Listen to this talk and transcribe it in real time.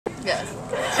Yes.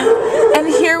 And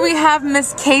here we have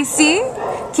Miss Kasey.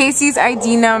 Kasey's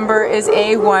ID number is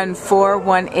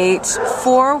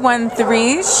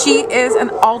A1418413. She is an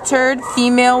altered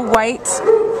female white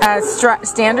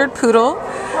standard poodle.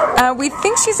 We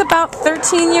think she's about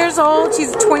 13 years old.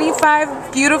 She's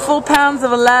 25 beautiful pounds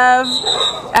of love.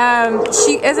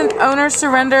 She is an owner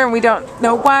surrender, and we don't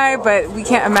know why, but we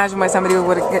can't imagine why somebody would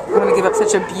want to give up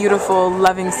such a beautiful,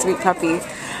 loving, sweet puppy.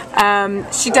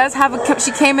 She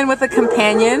came in with a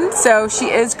companion, so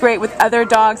she is great with other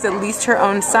dogs at least her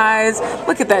own size.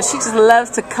 Look at that, she just loves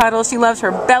to cuddle. She loves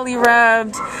her belly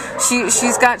rubbed.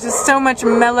 She's got just so much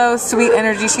mellow, sweet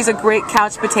energy. She's a great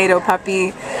couch potato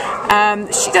puppy.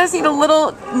 She does need a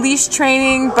little leash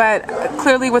training, but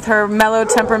clearly with her mellow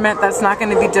temperament, that's not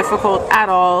going to be difficult at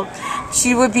all.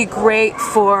 She would be great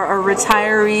for a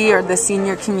retiree or the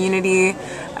senior community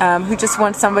who just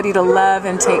wants somebody to love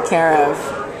and take care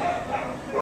of.